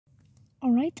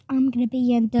Alright, I'm gonna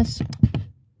be in this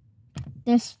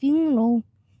funeral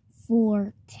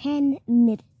for 10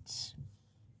 minutes.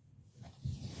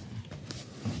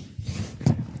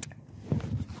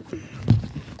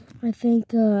 I think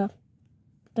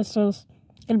this is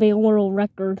gonna be a world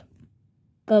record,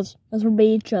 because this will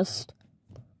be just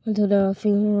into the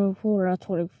funeral for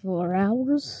 24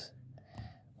 hours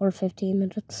or 15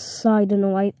 minutes. I don't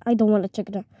know. I don't want to check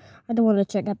it out. I don't want to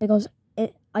check it because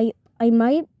I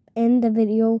might end the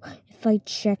video if I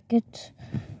check it.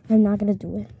 I'm not gonna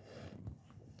do it.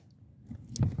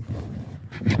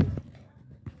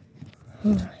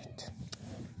 Alright.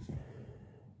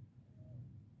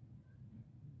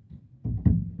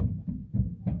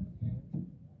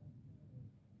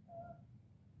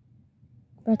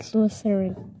 Let's do a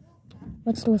staring.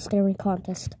 Let's do a staring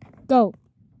contest. Go!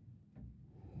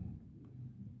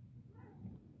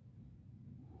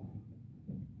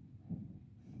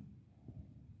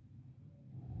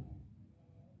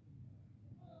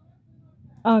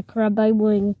 Ah, crap, I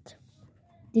blinked.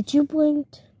 Did you blink?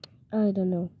 I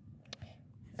don't know.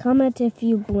 Comment if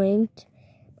you blinked.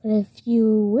 But if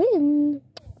you win,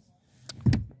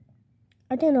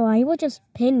 I don't know, I will just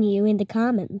pin you in the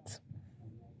comments.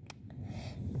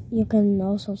 You can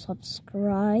also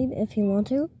subscribe if you want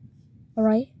to.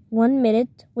 Alright, 1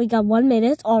 minute. We got 1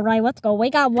 minute. Alright, let's go.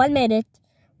 We got 1 minute.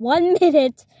 1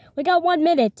 minute. We got 1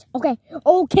 minute. Okay.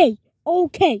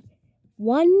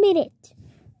 1 minute.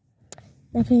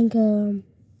 I think,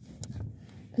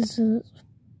 this is,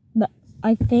 but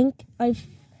I think I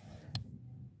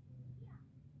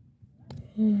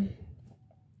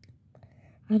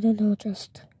don't know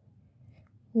just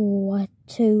what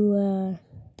to,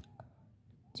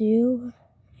 do.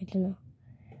 I don't know.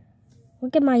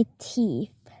 Look at my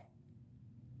teeth.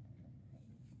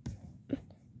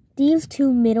 These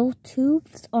two middle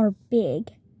tooths are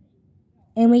big.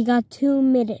 And we got 2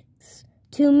 minutes.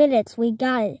 2 minutes, we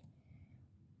got it.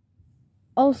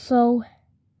 Also,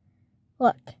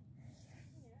 look.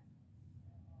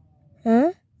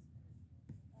 Huh?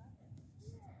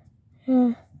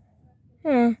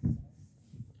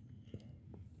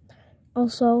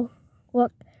 Also,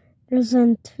 look. There's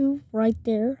a tooth right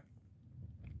there.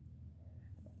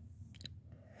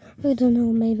 I don't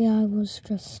know, maybe I was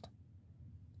just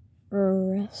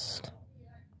rest.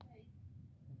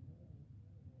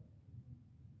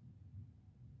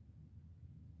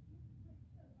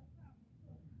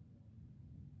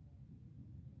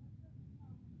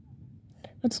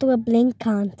 Let's do a blink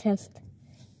contest.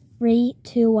 3,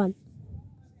 2, 1.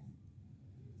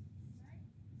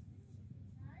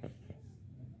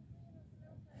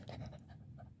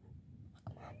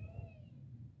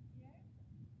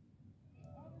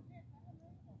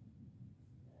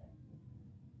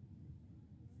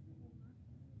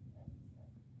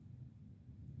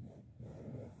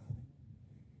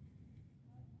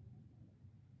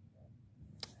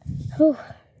 Oh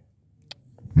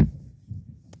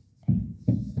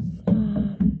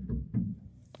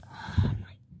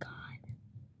my God.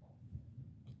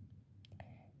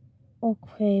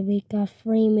 Okay, we got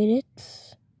 3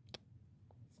 minutes.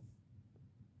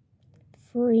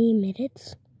 3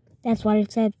 minutes. That's what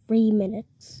it said, 3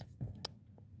 minutes.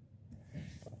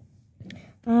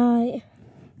 I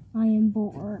am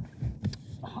bored.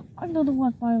 I don't know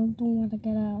what I don't want to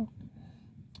get out.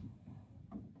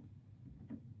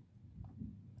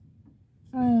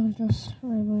 I just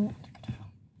really want to get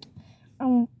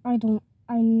out.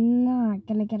 I'm not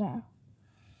gonna get out.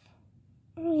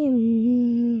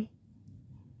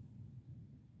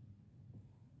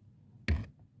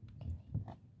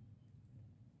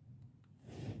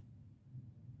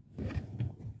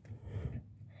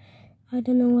 I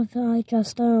don't know if I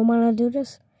just want to do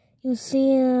this. You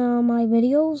see my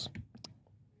videos?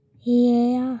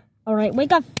 Yeah. Alright, we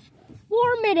got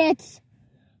 4 minutes.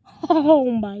 Oh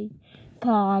my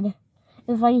God.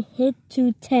 If I hit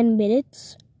to 10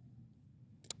 minutes,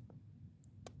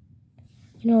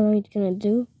 you know what I'm gonna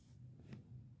do?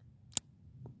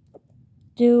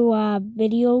 Do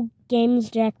video games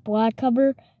Jack Black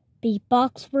cover,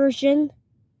 beatbox version.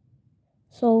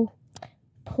 So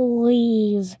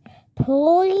please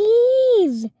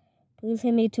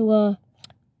hit me to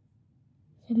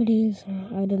somebody's,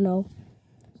 I don't know,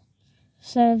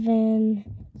 70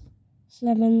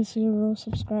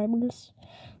 subscribers.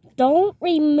 Don't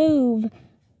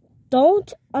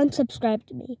unsubscribe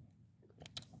to me,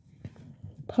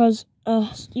 because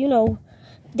you know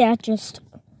that just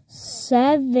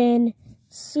 70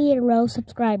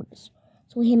 subscribers.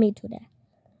 So hit me to that.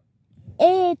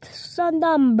 It's a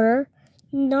number,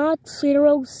 not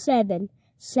 07.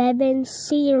 70.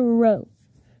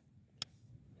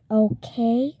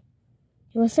 Okay?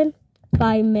 Listen,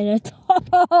 5 minutes.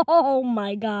 Oh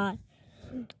my god.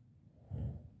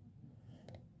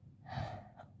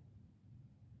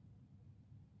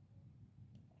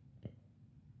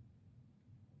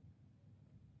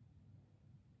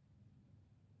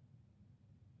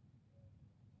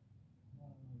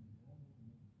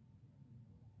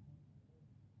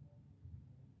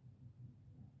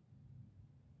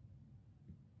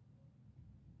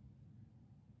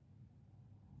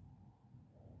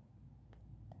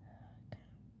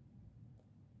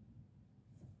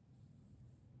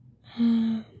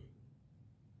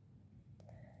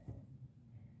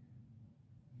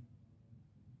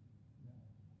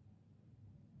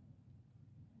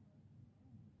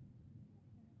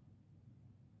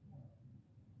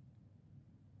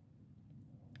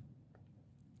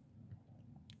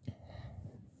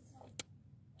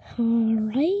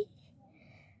 Alright.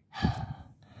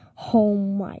 Oh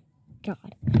my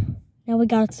god. Now we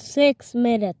got 6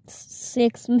 minutes.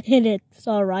 6 minutes,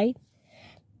 alright?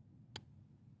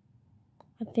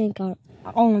 I think oh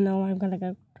no, I'm gonna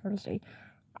go Thursday.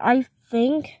 I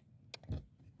think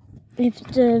if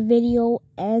the video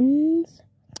ends,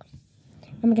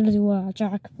 I'm gonna do a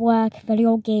Jack Black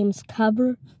video games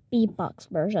cover beatbox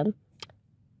version.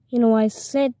 You know, I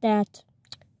said that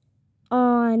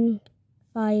on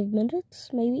 5 minutes,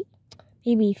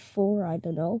 maybe 4, I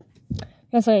don't know.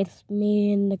 That's like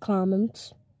me in the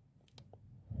comments.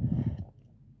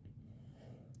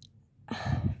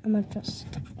 I'm gonna just.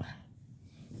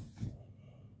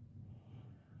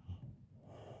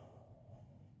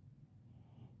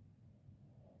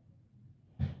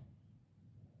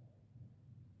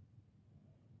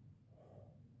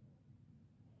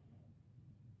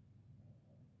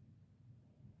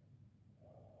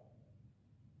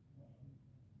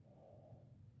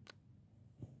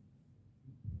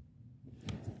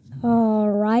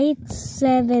 Alright,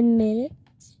 7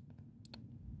 minutes.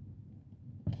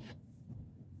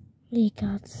 We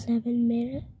got 7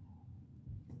 minutes.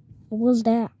 What was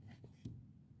that?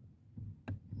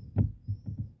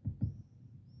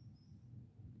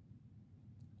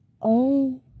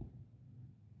 Oh.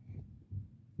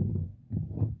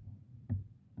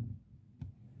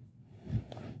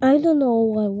 I don't know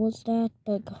what was that,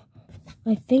 but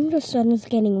I think the sun is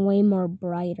getting way more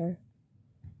brighter.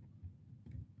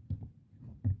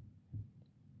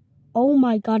 Oh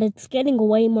my god, it's getting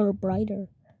way more brighter.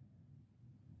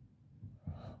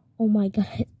 Oh my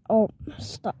god. Oh,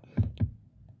 stop.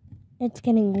 It's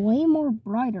getting way more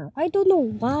brighter. I don't know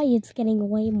why it's getting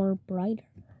way more brighter.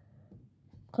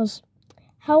 Because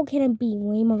how can it be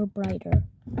way more brighter?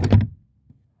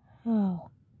 Oh.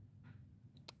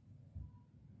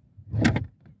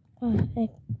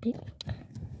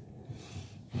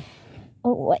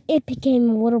 It became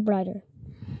a little brighter.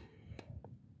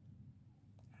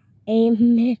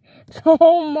 Amen.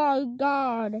 Oh my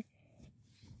god.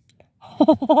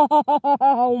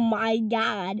 Oh my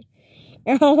god.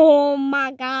 Oh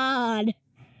my god.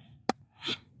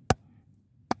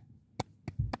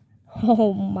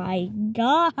 Oh my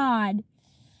god.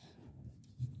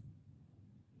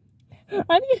 I'm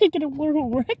gonna get a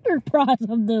world record prize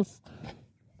of this.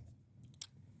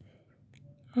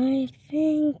 I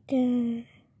think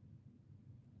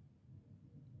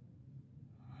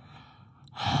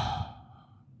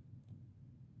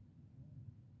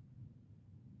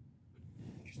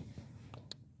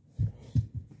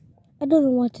I don't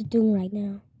know what to do right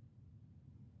now.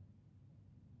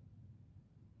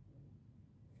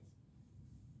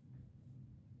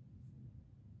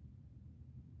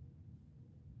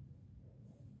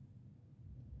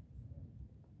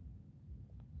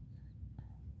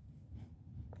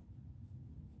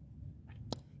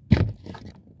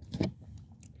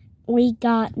 We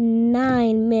got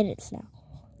 9 minutes now.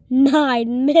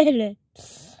 9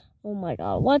 minutes. Oh my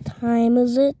god, what time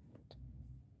is it?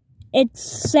 It's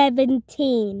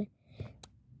 17.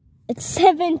 It's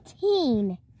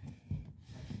 17.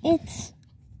 It's...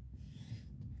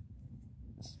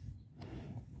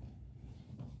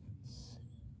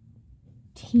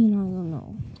 I don't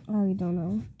know. I really don't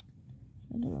know.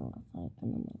 I don't know if I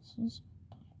can miss this.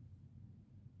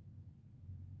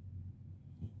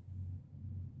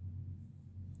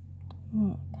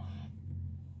 Oh.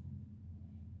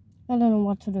 I don't know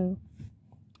what to do.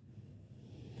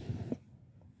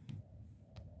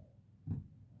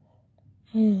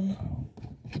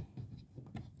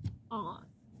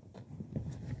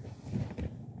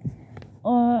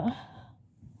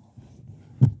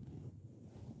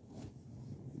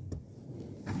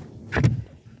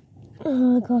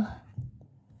 Oh god.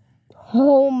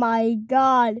 Oh my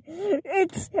god.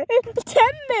 It's 10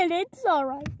 minutes,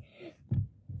 alright.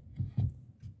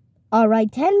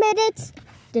 Alright, 10 minutes.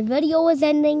 The video is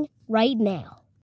ending right now.